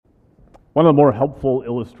One of the more helpful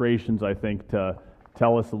illustrations, I think, to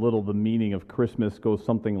tell us a little the meaning of Christmas goes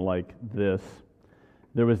something like this.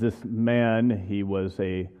 There was this man, he was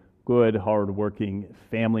a good, hard-working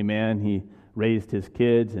family man. He raised his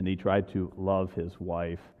kids and he tried to love his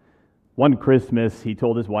wife. One Christmas, he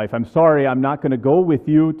told his wife, "I'm sorry, I'm not going to go with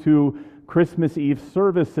you to Christmas Eve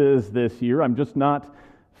services this year. I'm just not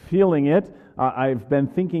feeling it. I've been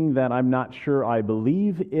thinking that I'm not sure I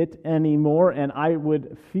believe it anymore, and I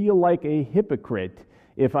would feel like a hypocrite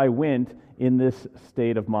if I went in this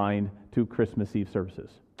state of mind to Christmas Eve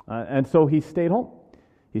services." And so he stayed home.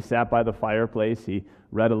 He sat by the fireplace, he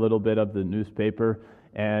read a little bit of the newspaper,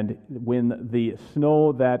 and when the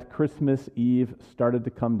snow that Christmas Eve started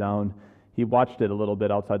to come down, he watched it a little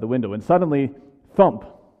bit outside the window, and suddenly, thump,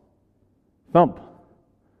 thump,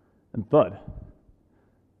 and thud.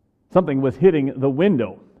 Something was hitting the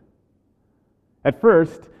window. At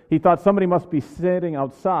first, he thought somebody must be sitting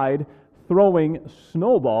outside throwing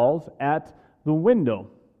snowballs at the window.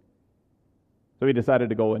 So he decided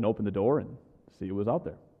to go and open the door and see who was out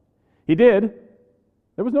there. He did.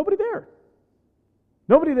 There was nobody there.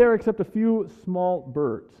 Nobody there except a few small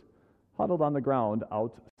birds huddled on the ground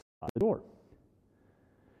outside the door.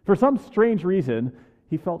 For some strange reason,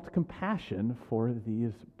 he felt compassion for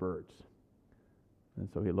these birds. And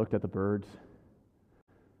so he looked at the birds.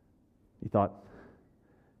 He thought,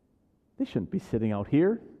 they shouldn't be sitting out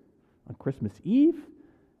here on Christmas Eve.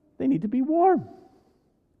 They need to be warm.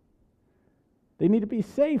 They need to be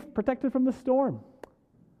safe, protected from the storm.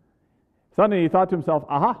 Suddenly he thought to himself,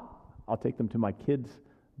 aha, I'll take them to my kids'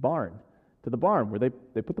 barn, to the barn where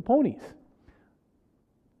they put the ponies.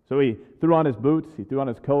 So he threw on his boots, he threw on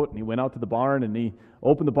his coat, and he went out to the barn, and he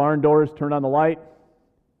opened the barn doors, turned on the light.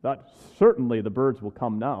 Thought, certainly the birds will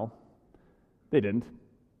come now. They didn't.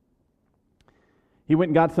 He went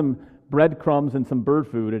and got some breadcrumbs and some bird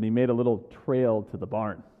food, and he made a little trail to the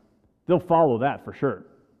barn. They'll follow that for sure.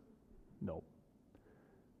 No.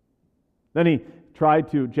 Then he tried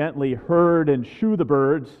to gently herd and shoo the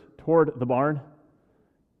birds toward the barn.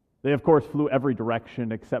 They, of course, flew every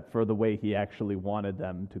direction except for the way he actually wanted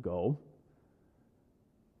them to go.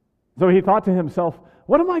 So he thought to himself,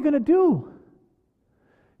 what am I going to do?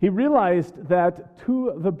 He realized that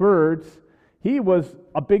to the birds, he was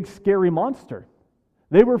a big, scary monster.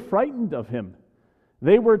 They were frightened of him.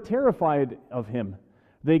 They were terrified of him.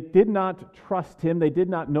 They did not trust him. They did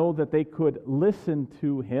not know that they could listen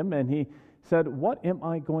to him. And he said, what am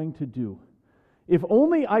I going to do? If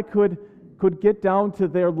only I could get down to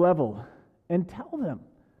their level and tell them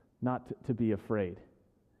not to be afraid.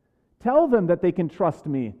 Tell them that they can trust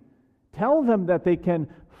me. Tell them that they can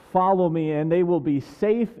follow me and they will be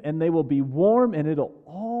safe and they will be warm and it'll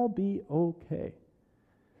all be okay.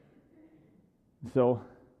 So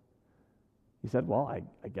he said, well,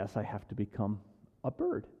 I guess I have to become a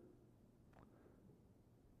bird.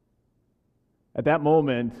 At that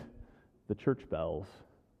moment, the church bells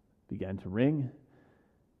began to ring,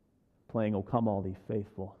 playing O Come All Ye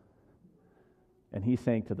Faithful, and he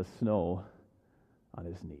sank to the snow on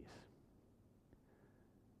his knees.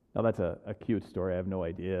 Now that's a cute story. I have no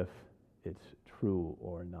idea if it's true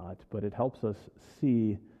or not, but it helps us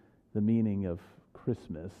see the meaning of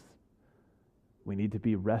Christmas. We need to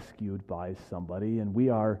be rescued by somebody, and we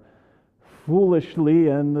are foolishly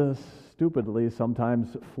and stupidly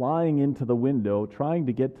sometimes flying into the window, trying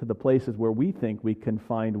to get to the places where we think we can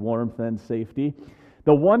find warmth and safety.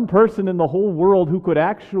 The one person in the whole world who could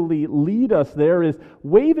actually lead us there is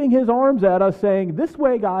waving his arms at us saying, this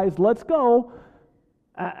way, guys, let's go.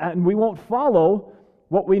 And we won't follow.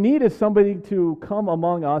 What we need is somebody to come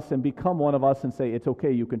among us and become one of us and say, it's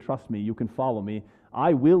okay, you can trust me, you can follow me,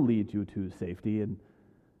 I will lead you to safety. And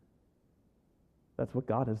that's what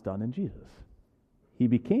God has done in Jesus. He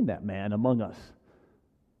became that man among us.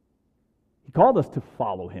 He called us to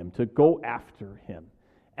follow him, to go after him,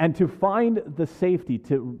 and to find the safety,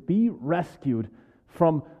 to be rescued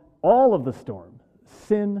from all of the storm,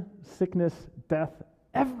 sin, sickness, death,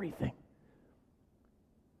 everything.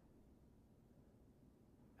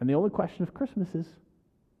 And the only question of Christmas is,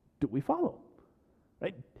 do we follow?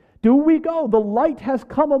 Right? Do we go? The light has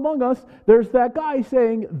come among us. There's that guy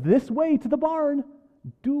saying, this way to the barn.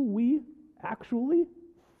 Do we actually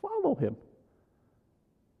follow him?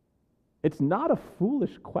 It's not a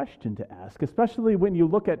foolish question to ask, especially when you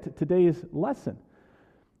look at today's lesson.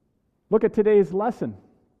 Look at today's lesson.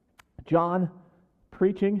 John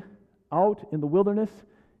preaching out in the wilderness.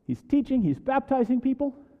 He's teaching, he's baptizing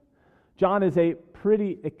people. John is a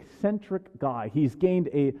pretty eccentric guy. He's gained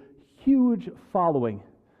a huge following.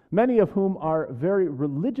 many of whom are very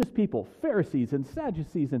religious people, Pharisees and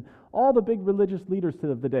Sadducees and all the big religious leaders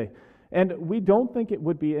of the day. And we don't think it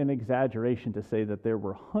would be an exaggeration to say that there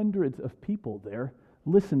were hundreds of people there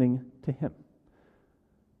listening to him.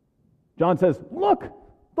 John says, "Look,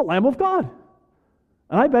 the Lamb of God."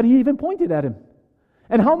 And I bet he even pointed at him.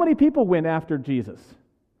 And how many people went after Jesus?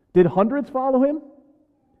 Did hundreds follow him?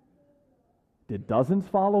 Did dozens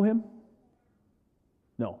follow him?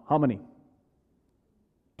 No. How many?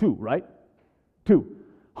 2, right? 2.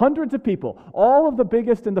 Hundreds of people. All of the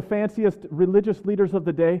biggest and the fanciest religious leaders of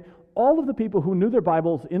the day, all of the people who knew their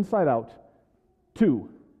Bibles inside out, 2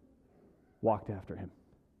 walked after him.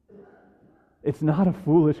 It's not a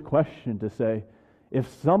foolish question to say, if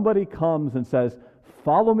somebody comes and says,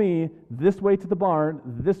 "Follow me this way to the barn,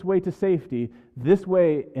 this way to safety, this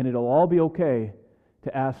way, and it'll all be okay,"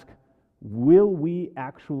 to ask, will we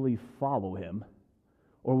actually follow him,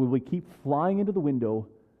 or will we keep flying into the window,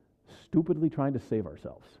 stupidly trying to save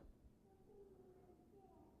ourselves?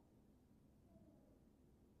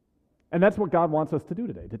 And that's what God wants us to do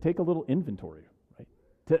today, to take a little inventory, right?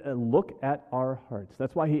 To look at our hearts.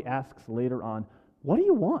 That's why he asks later on, what do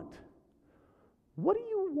you want? What do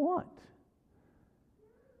you want?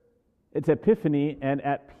 It's Epiphany, and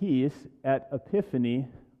at peace, at Epiphany,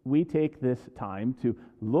 we take this time to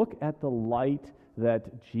look at the light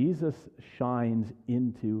that Jesus shines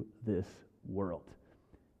into this world.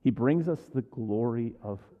 He brings us the glory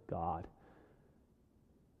of God.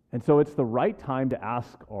 And so it's the right time to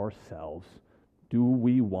ask ourselves, do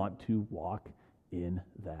we want to walk in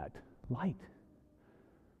that light?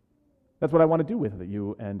 That's what I want to do with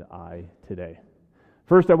you and I today.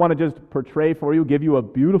 First, I want to just portray for you, give you a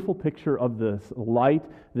beautiful picture of this light,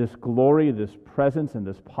 this glory, this presence, and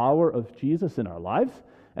this power of Jesus in our lives.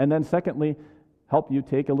 And then secondly, help you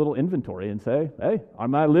take a little inventory and say, hey,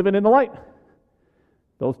 am I living in the light?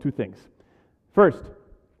 Those 2 things. First,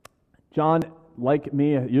 John, like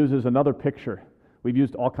me, uses another picture. We've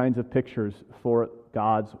used all kinds of pictures for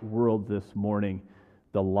God's world this morning.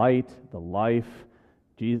 The light, the life.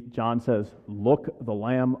 John says, look, the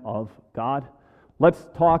Lamb of God. Let's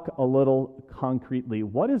talk a little concretely.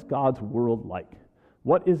 What is God's world like?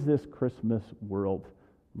 What is this Christmas world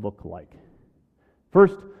look like?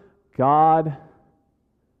 First, God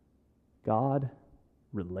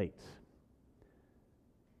relates.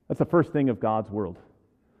 That's the first thing of God's world.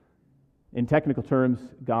 In technical terms,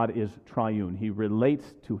 God is triune. He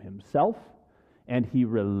relates to himself, and he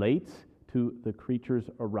relates to the creatures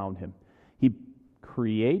around him. He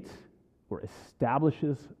creates or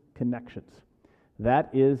establishes connections. That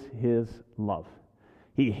is his love.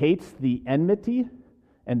 He hates the enmity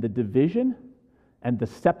and the division and the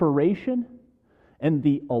separation and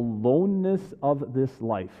the aloneness of this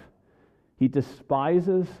life. He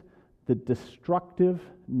despises the destructive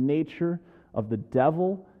nature of the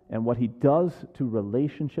devil and what he does to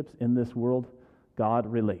relationships in this world. God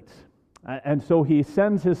relates. And so he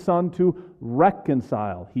sends his son to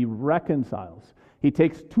reconcile. He reconciles. He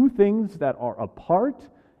takes 2 things that are apart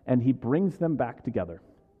and he brings them back together.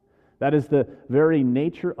 That is the very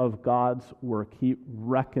nature of God's work. He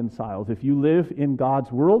reconciles. If you live in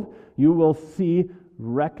God's world, you will see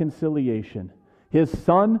reconciliation. His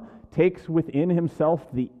Son takes within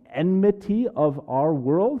himself the enmity of our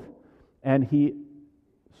world, and he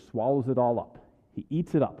swallows it all up. He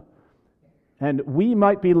eats it up. And we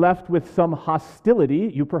might be left with some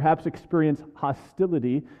hostility. You perhaps experience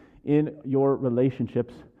hostility in your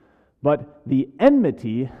relationships, but the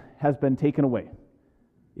enmity has been taken away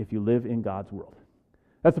if you live in God's world.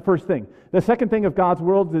 That's the first thing. The second thing of God's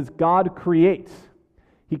world is God creates.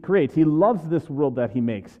 He creates. He loves this world that he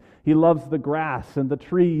makes. He loves the grass and the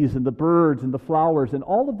trees and the birds and the flowers and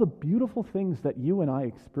all of the beautiful things that you and I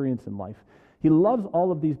experience in life. He loves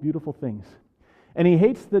all of these beautiful things. And he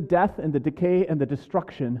hates the death and the decay and the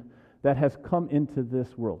destruction that has come into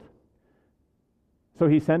this world. So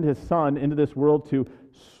he sent his Son into this world to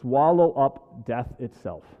swallow up death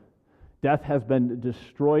itself. Death has been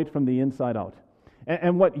destroyed from the inside out.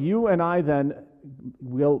 And what you and I then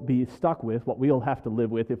will be stuck with, what we'll have to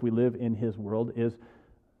live with if we live in his world, is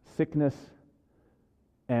sickness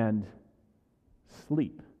and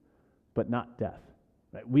sleep, but not death.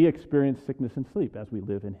 Right? We experience sickness and sleep as we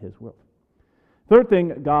live in his world. Third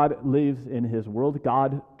thing, God lives in his world.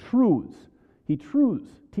 God truths. He truths,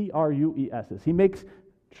 T-R-U-E-S. He makes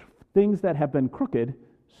things that have been crooked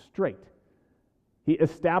straight. He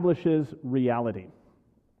establishes reality.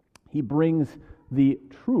 He brings the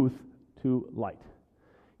truth to light.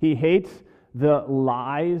 He hates the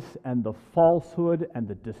lies and the falsehood and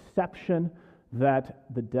the deception that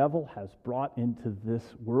the devil has brought into this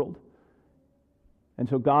world. And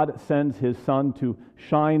so God sends his Son to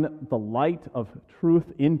shine the light of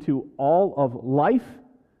truth into all of life.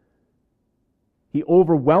 He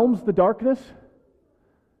overwhelms the darkness,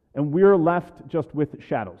 and we're left just with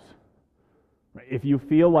shadows. If you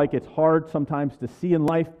feel like it's hard sometimes to see in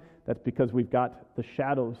life, that's because we've got the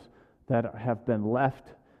shadows that have been left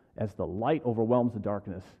as the light overwhelms the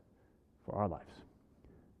darkness for our lives.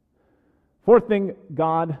 Fourth thing,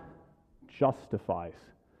 God justifies.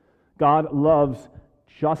 God loves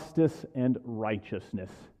justice and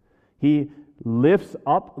righteousness. He lifts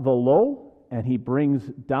up the low and he brings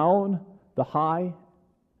down the high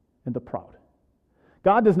and the proud.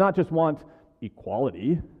 God does not just want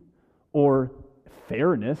equality or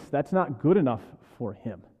fairness. That's not good enough for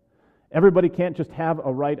him. Everybody can't just have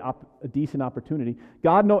a decent opportunity.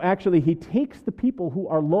 God, no, actually, he takes the people who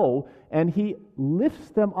are low and he lifts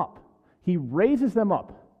them up. He raises them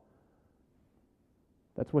up.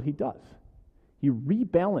 That's what he does. He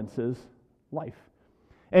rebalances life.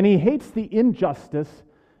 And he hates the injustice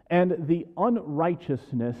and the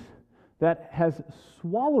unrighteousness that has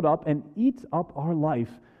swallowed up and eats up our life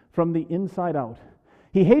from the inside out.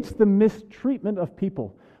 He hates the mistreatment of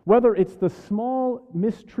people, whether it's the small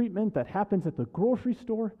mistreatment that happens at the grocery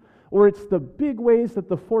store, or it's the big ways that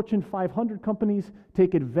the Fortune 500 companies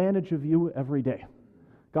take advantage of you every day.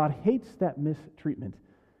 God hates that mistreatment.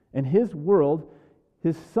 And his world,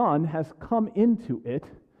 his Son, has come into it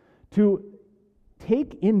to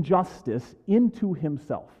take injustice into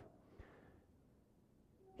himself.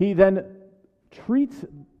 He then treats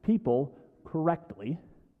people correctly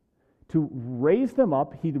to raise them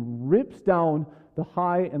up. He rips down the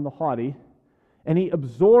high and the haughty, and he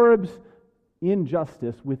absorbs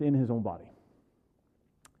injustice within his own body.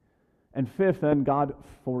 And fifth, then, God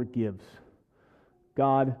forgives.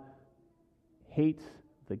 God hates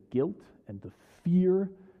the guilt and the fear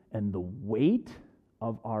and the weight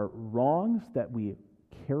of our wrongs that we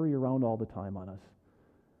carry around all the time on us.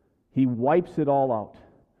 He wipes it all out.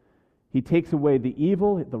 He takes away the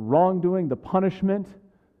evil, the wrongdoing, the punishment,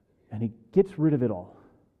 and he gets rid of it all.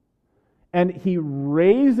 And he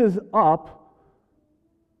raises up,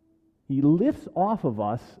 he lifts off of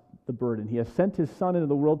us the burden. He has sent his Son into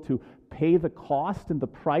the world to pay the cost and the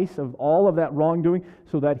price of all of that wrongdoing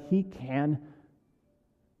so that he can,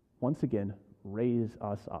 once again, raise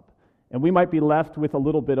us up. And we might be left with a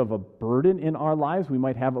little bit of a burden in our lives. We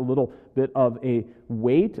might have a little bit of a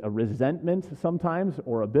weight, a resentment sometimes,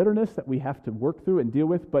 or a bitterness that we have to work through and deal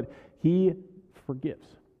with, but he forgives.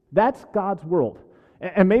 That's God's world.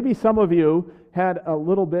 And maybe some of you had a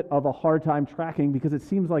little bit of a hard time tracking because it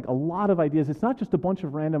seems like a lot of ideas. It's not just a bunch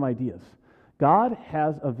of random ideas. God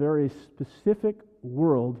has a very specific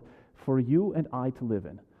world for you and I to live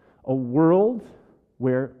in. A world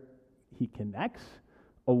where he connects,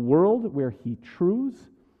 a world where he truths,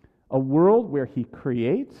 a world where he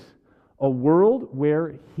creates, a world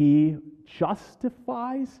where he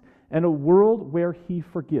justifies, and a world where he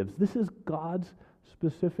forgives. This is God's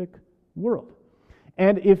specific world.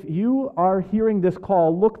 And if you are hearing this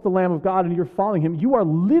call, look the Lamb of God, and you're following him, you are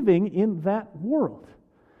living in that world.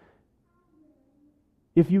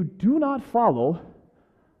 If you do not follow,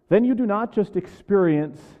 then you do not just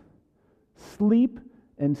experience sleep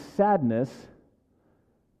and sadness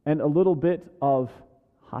and a little bit of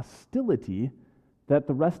hostility that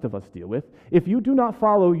the rest of us deal with. If you do not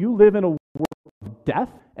follow, you live in a world of death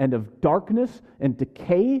and of darkness and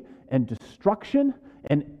decay and destruction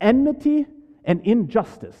and enmity and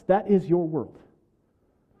injustice. That is your world.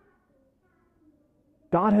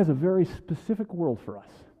 God has a very specific world for us.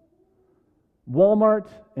 Walmart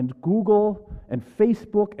and Google and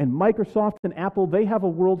Facebook and Microsoft and Apple, they have a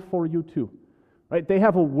world for you too. Right? They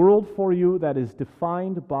have a world for you that is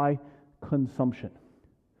defined by consumption.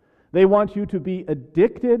 They want you to be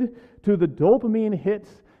addicted to the dopamine hits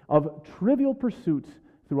of trivial pursuits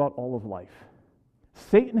throughout all of life.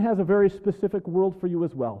 Satan has a very specific world for you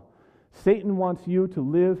as well. Satan wants you to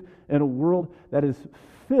live in a world that is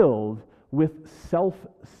filled with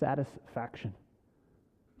self-satisfaction.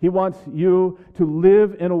 He wants you to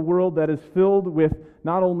live in a world that is filled with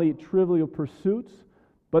not only trivial pursuits,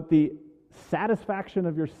 but the satisfaction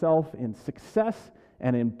of yourself in success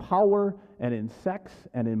and in power and in sex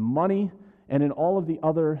and in money and in all of the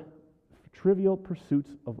other trivial pursuits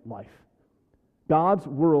of life. God's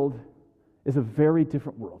world is a very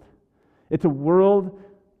different world. It's a world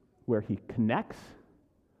where he connects,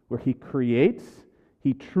 where he creates,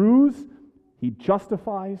 he truths, he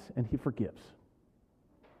justifies, and he forgives.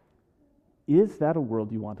 Is that a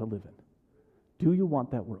world you want to live in? Do you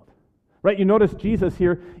want that world? Right, you notice Jesus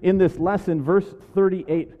here in this lesson, verse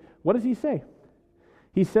 38. What does he say?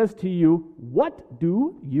 He says to you, what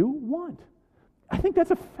do you want? I think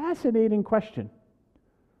that's a fascinating question.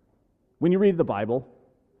 When you read the Bible,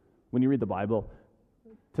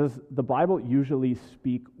 does the Bible usually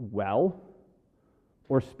speak well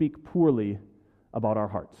or speak poorly about our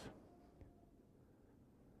hearts?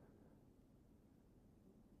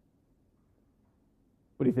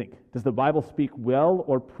 What do you think? Does the Bible speak well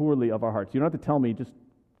or poorly of our hearts? You don't have to tell me, just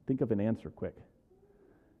think of an answer quick.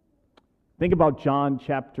 Think about John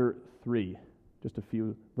chapter 3, just a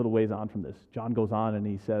few little ways on from this. John goes on and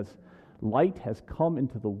he says, light has come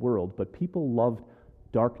into the world, but people loved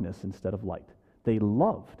darkness instead of light. They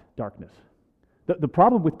loved darkness. The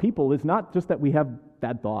problem with people is not just that we have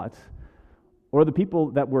bad thoughts, or the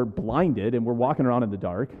people that we're blinded and we're walking around in the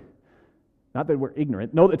dark. Not that we're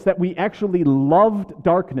ignorant. No, it's that we actually loved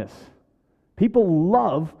darkness. People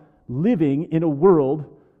love living in a world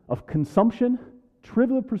of consumption,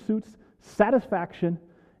 trivial pursuits, satisfaction,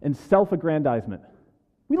 and self-aggrandizement.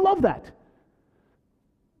 We love that.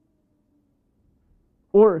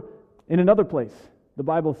 Or in another place, the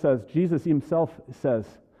Bible says, Jesus himself says,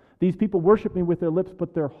 these people worship me with their lips,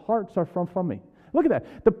 but their hearts are from me. Look at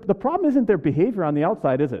that. The problem isn't their behavior on the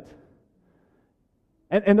outside, is it?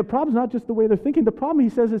 And the problem is not just the way they're thinking. The problem, he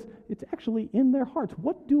says, is it's actually in their hearts.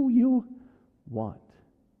 What do you want?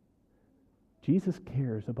 Jesus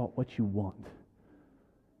cares about what you want.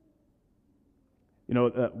 You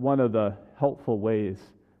know, one of the helpful ways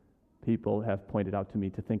people have pointed out to me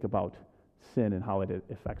to think about sin and how it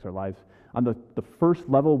affects our lives. On the first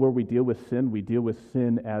level where we deal with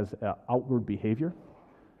sin as outward behavior.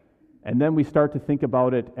 And then we start to think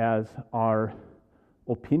about it as our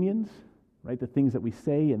opinions, right? The things that we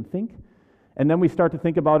say and think. And then we start to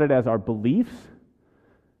think about it as our beliefs.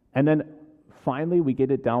 And then finally we get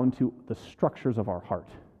it down to the structures of our heart,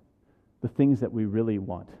 the things that we really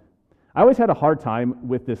want. I always had a hard time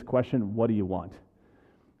with this question, what do you want?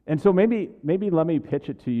 And so maybe let me pitch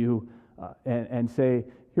it to you and say,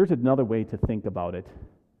 here's another way to think about it.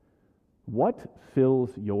 What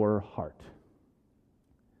fills your heart?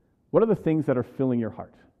 What are the things that are filling your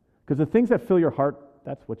heart? Because the things that fill your heart,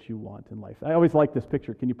 that's what you want in life. I always like this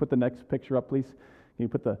picture. Can you put the next picture up, please? Can you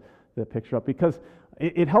put the picture up? Because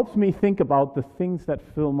it helps me think about the things that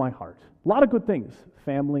fill my heart. A lot of good things.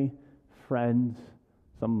 Family, friends,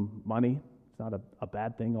 some money. It's not a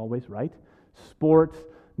bad thing always, right? Sports,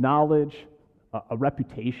 knowledge, a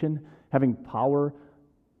reputation, having power.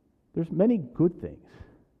 There's many good things.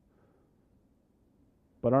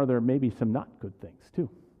 But are there maybe some not good things too?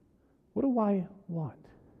 What do I want?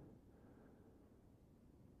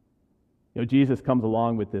 You know, Jesus comes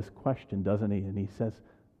along with this question, doesn't he? And he says,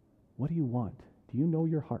 what do you want? Do you know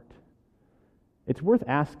your heart? It's worth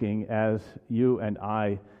asking as you and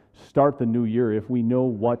I start the new year if we know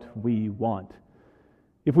what we want.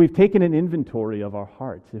 If we've taken an inventory of our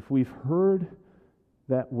hearts, if we've heard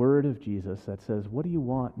that word of Jesus that says, what do you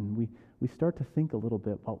want? And we start to think a little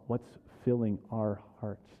bit about what's filling our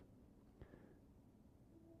hearts.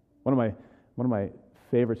 One of my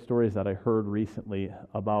favorite stories that I heard recently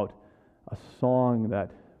about a song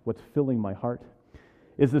that what's filling my heart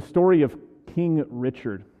is the story of King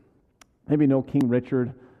Richard. Maybe you know King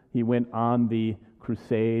Richard. He went on the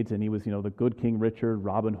Crusades and he was, the good King Richard,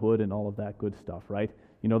 Robin Hood and all of that good stuff, right?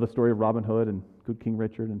 You know the story of Robin Hood and good King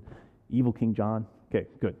Richard and evil King John? Okay,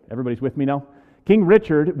 good. Everybody's with me now? King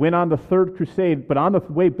Richard went on the Third Crusade, but on the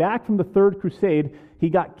way back from the Third Crusade, he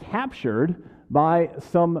got captured by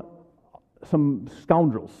some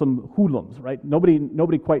scoundrels, some hoodlums, right?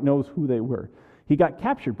 Nobody quite knows who they were. He got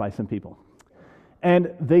captured by some people.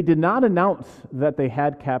 And they did not announce that they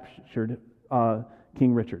had captured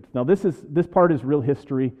King Richard. Now this part is real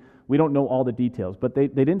history. We don't know all the details, but they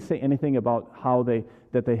didn't say anything about how they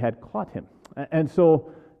had caught him. And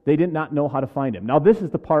so they did not know how to find him. Now this is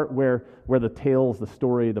the part where the tales, the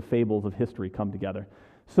story, the fables of history come together.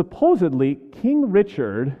 Supposedly, King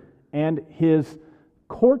Richard and his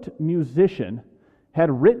court musician had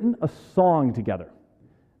written a song together.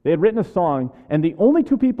 They had written a song, and the only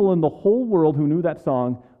two people in the whole world who knew that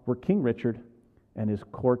song were King Richard and his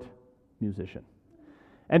court musician.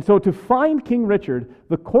 And so to find King Richard,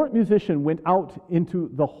 the court musician went out into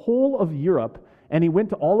the whole of Europe, and he went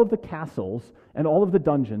to all of the castles and all of the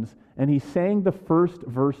dungeons, and he sang the first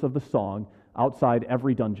verse of the song outside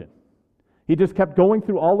every dungeon. He just kept going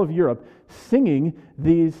through all of Europe, singing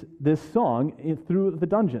this song through the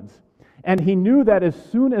dungeons. And he knew that as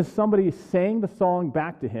soon as somebody sang the song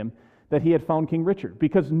back to him, that he had found King Richard,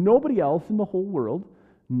 because nobody else in the whole world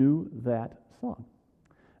knew that song.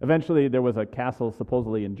 Eventually, there was a castle,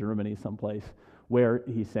 supposedly in Germany someplace, where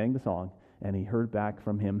he sang the song, and he heard back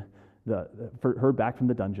from him heard back from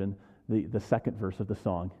the dungeon the second verse of the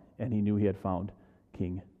song, and he knew he had found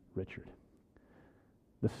King Richard.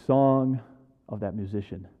 The song of that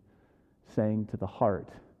musician sang to the heart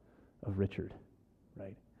of Richard,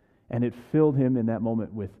 right? And it filled him in that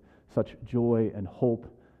moment with such joy and hope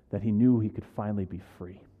that he knew he could finally be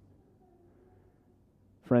free.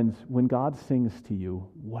 Friends, when God sings to you,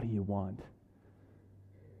 what do you want?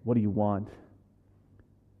 What do you want?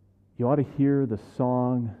 You ought to hear the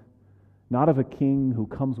song, not of a king who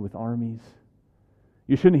comes with armies.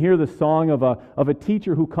 You shouldn't hear the song of a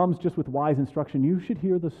teacher who comes just with wise instruction. You should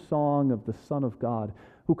hear the song of the Son of God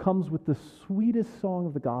who comes with the sweetest song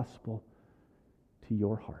of the gospel to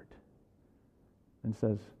your heart and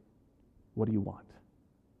says, what do you want?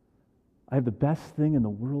 I have the best thing in the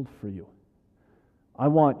world for you. I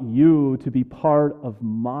want you to be part of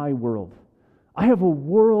my world. I have a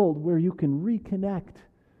world where you can reconnect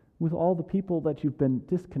with all the people that you've been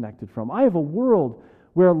disconnected from. I have a world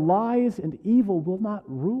where lies and evil will not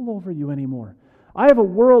rule over you anymore. I have a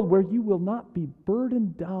world where you will not be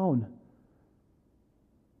burdened down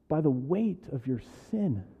by the weight of your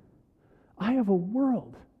sin. I have a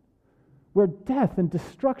world where death and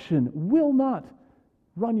destruction will not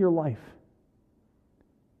run your life.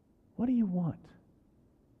 What do you want?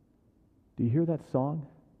 Do you hear that song?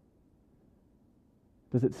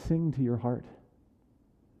 Does it sing to your heart?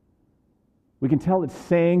 We can tell it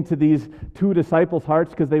sang to these two disciples'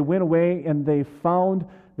 hearts because they went away and they found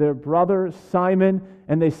their brother Simon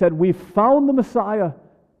and they said, "We found the Messiah."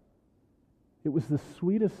 It was the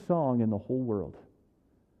sweetest song in the whole world.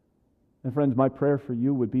 And friends, my prayer for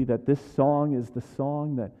you would be that this song is the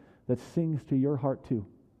song that sings to your heart too.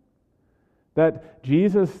 That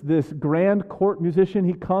Jesus, this grand court musician,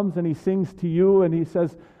 he comes and he sings to you and he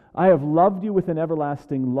says, "I have loved you with an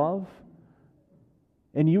everlasting love.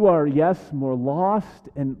 And you are, yes, more lost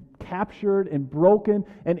and captured and broken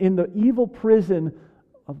and in the evil prison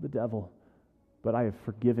of the devil. But I have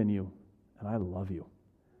forgiven you and I love you.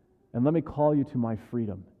 And let me call you to my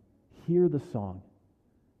freedom." Hear the song.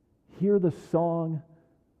 Hear the song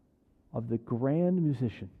of the grand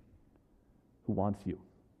musician who wants you.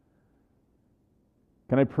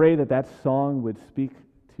 Can I pray that that song would speak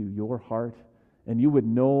to your heart and you would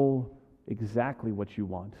know exactly what you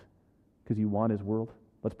want because you want His world?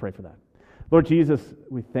 Let's pray for that. Lord Jesus,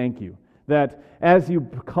 we thank you that as you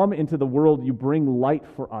come into the world, you bring light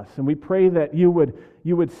for us. And we pray that you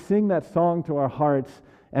would sing that song to our hearts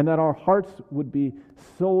and that our hearts would be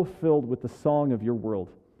so filled with the song of your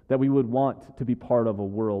world that we would want to be part of a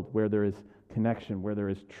world where there is connection, where there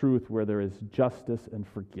is truth, where there is justice and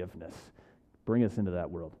forgiveness. Bring us into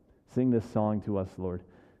that world. Sing this song to us, Lord,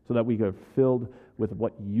 so that we are filled with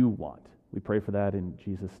what you want. We pray for that in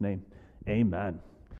Jesus' name. Amen.